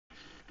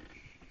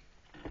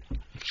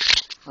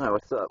Alright,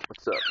 what's up?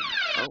 What's up?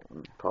 Oh,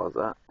 pause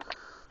that.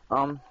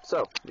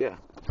 So, yeah.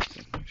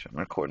 Make sure I'm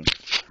recording.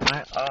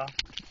 Alright,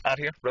 out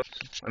here,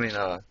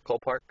 Cole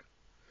Park.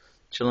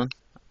 Chilling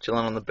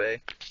on the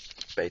bay.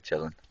 Bay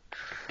chilling.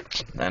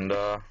 And,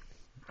 I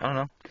don't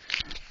know.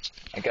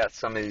 I got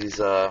some of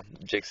these,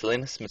 Jake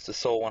Salinas, Mr.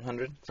 Soul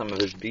 100, some of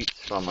his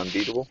beats from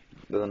Unbeatable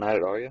the other night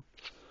at Aria.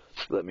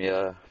 Let me,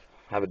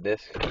 have a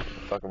disc to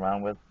fuck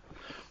around with.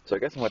 So I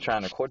guess I'm gonna try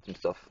and record some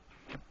stuff.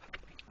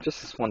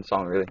 Just this one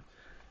song, really.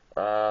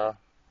 I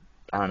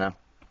don't know.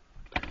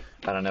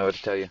 I don't know what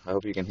to tell you. I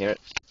hope you can hear it.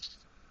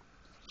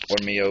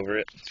 Or me over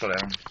it. It's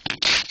whatever.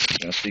 You're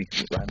gonna see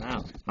right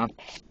now. Huh?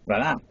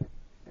 Right now.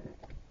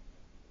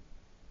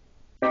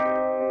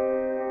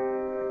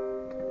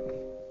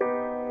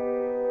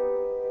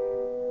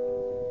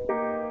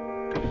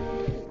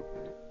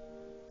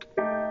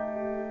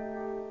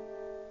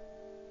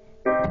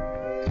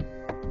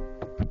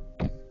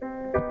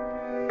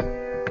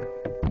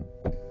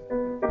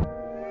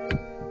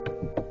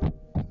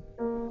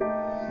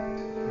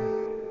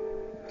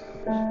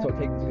 So I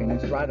take this pain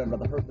and stride, I'd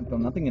rather hurt than feel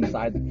nothing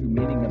inside. The true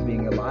meaning of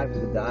being alive is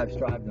to dive,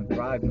 strive, and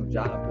thrive. No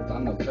job, cause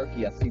I'm no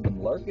turkey. I see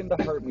them lurking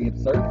to hurt me.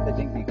 Absurd if they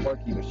think me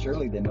quirky, but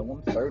surely they know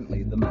I'm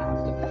certainly the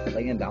master.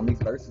 Laying down these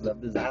verses of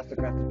disaster,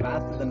 crafted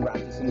faster than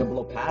rapture, soon to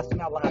blow past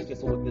and outlast you.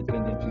 So if it's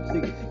been you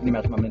seek, can you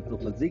match my mental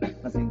physique?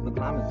 My seems the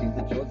climb, it seems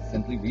that yours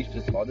simply reached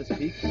as farthest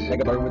peak.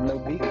 Like a bird with no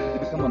beak, you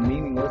become a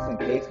meaningless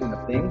encasement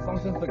of things. Long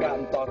since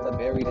forgotten thoughts I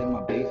buried in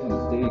my basement,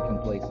 still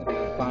complacent.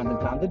 Finding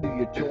time to do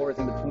your chores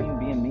in between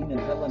being mean and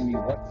telling me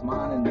what's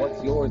mine and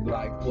what's yours, but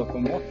I explore for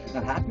more.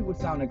 Not happy with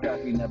sounding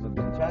crappy, never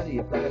been chatty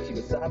or flashy,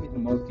 but savvy the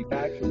most you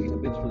factually,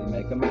 habitually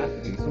make a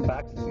masterpiece. From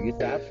facts to see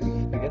it's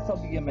atrophy. I guess I'll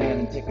be a man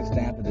and take a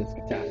stand for this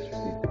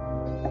catastrophe.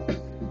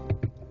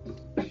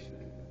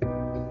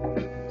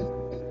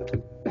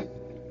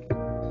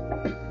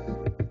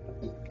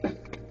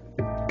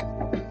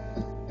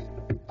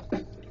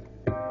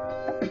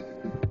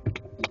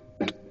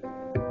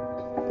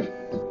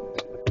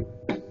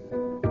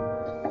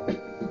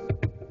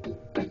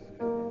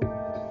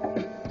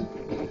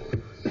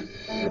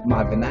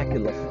 My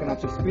vernacular, sucking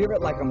out your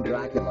spirit like I'm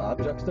Dracula. I've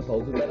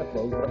juxtaposed with better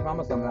flows, but I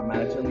promise I'm not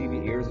mad at you. Leave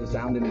your ears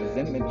resounding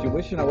resentment. You're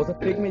wishing I was a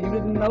figment, you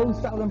didn't know.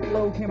 Style and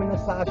flow came in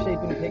a size, shape,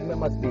 and pigment.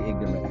 Must be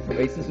ignorant.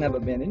 Race has never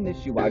been an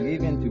issue I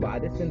give into. I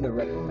descend to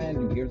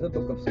reprimand you. Here's a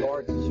book of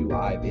scar tissue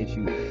I've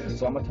issued.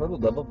 So I'm a turtle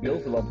dove of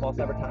bills, love false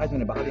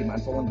advertisement, embody my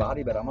soul and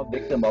body, but I'm a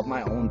victim of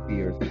my own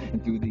fears.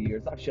 And through the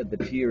years I've shed the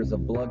tears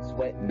of blood,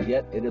 sweat, and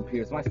yet it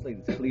appears my slate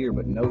is clear,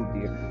 but no,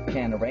 dear,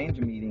 can't arrange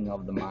a meeting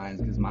of the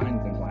minds, cause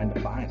mine's inclined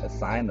to find a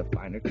sign of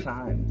finer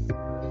times.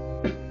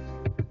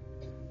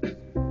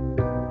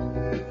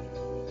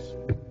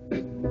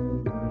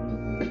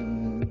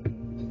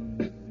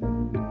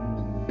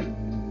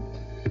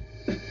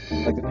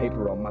 Like the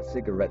paper on my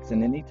cigarettes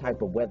in any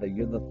type of weather.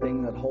 You're the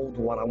thing that holds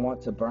what I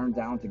want to burn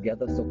down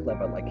together. So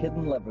clever, like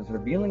hidden levers,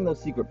 revealing those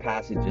secret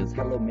passages.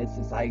 Hello,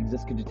 missus, I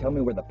exist. Could you tell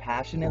me where the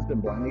passion has been?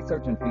 Blindly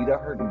searching, feet are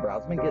hurting,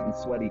 brows been getting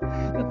sweaty.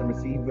 Nothing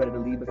received, ready to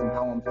leave, but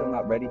somehow I'm still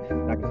not ready.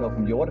 And I can tell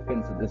from your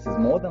defense that this is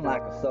more than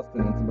lack of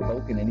sustenance. And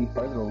provoking any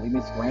further will leave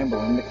me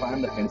scrambling to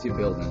climb the fence you're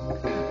building.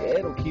 Yeah,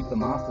 it'll keep the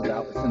monsters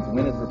out, but since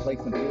when is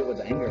replacing fear with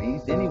anger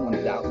eased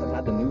anyone's doubts? I've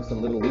had the noose a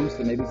little loose,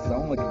 and maybe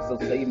someone can still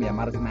save me. I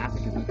might as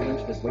massacres and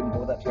clench this, waiting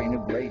for that train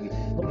of gravy.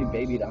 Help me,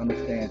 baby, to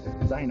understand.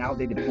 Cause I ain't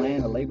outdated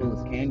plan, a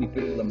labelless can. You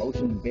feel with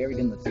emotions buried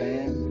in the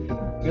sand.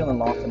 Feeling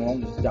lost and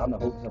alone, just job, the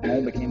hopes of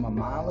home became a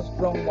mindless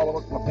drone while I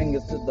worked my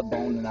fingers to the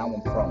bone, and now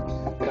I'm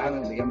prone.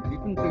 Silently, I'm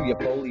creeping through your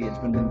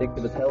foliage, been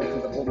vindictive as hell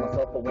since I pulled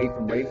myself away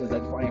from razors. I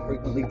try and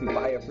frequently through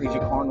fire freeze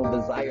your carnal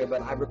desire,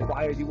 but I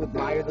require you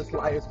admire this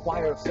liar's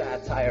choir of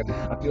satire.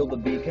 I feel the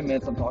beat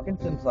commence, I'm talking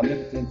since I'm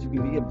impotent. You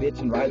can be a bitch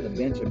and ride the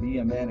bench, or be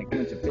a man and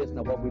clench your fist.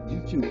 Now what would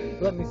you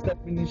choose? Let me step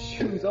in your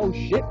shoes. Oh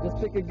shit, just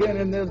pick again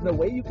and there's no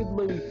way you could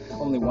lose.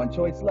 Only one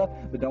choice left,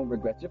 but don't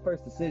regret your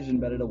first decision.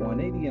 Better to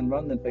 180 and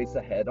run than face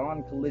a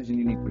head-on collision.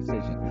 You need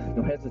precision,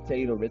 don't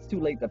hesitate, or it's too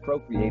late to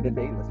procreate. A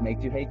dateless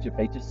makes you hate your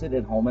fate. Just sit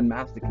at home and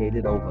masticate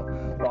it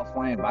over. Thoughts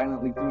flying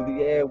violently through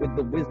the air with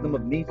the wisdom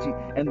of Nietzsche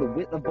and the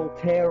wit of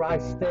Voltaire. I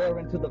stare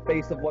into the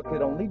face of what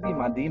could only be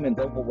my demons.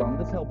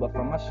 Overwhelmed as hell, but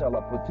from my shell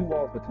I put two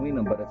walls between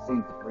them, but it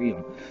seems to free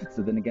them.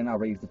 So then again I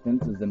raise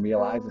defenses and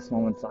realize the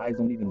small in size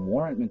don't even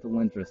warrant mental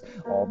interest.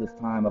 All this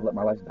time I've let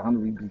my life's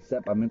boundaries be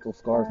set by mental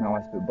scars. Now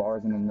I spit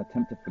bars in an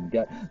attempt to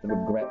forget the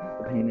regret,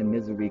 the pain and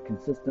misery.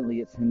 Consistently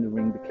it's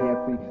hindering the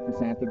carefree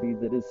misanthropy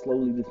that is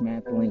slowly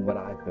dismantling what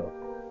I built.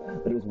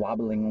 But it was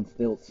wobbling on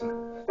stilts, so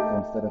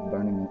instead of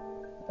burning it,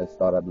 I just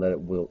thought I'd let it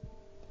wilt.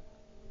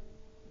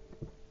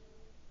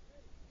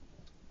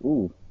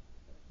 Ooh,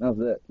 that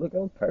was it. Look, that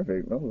was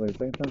perfect. That was like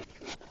the same time.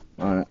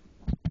 Alright,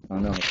 I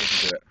know,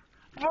 this is it.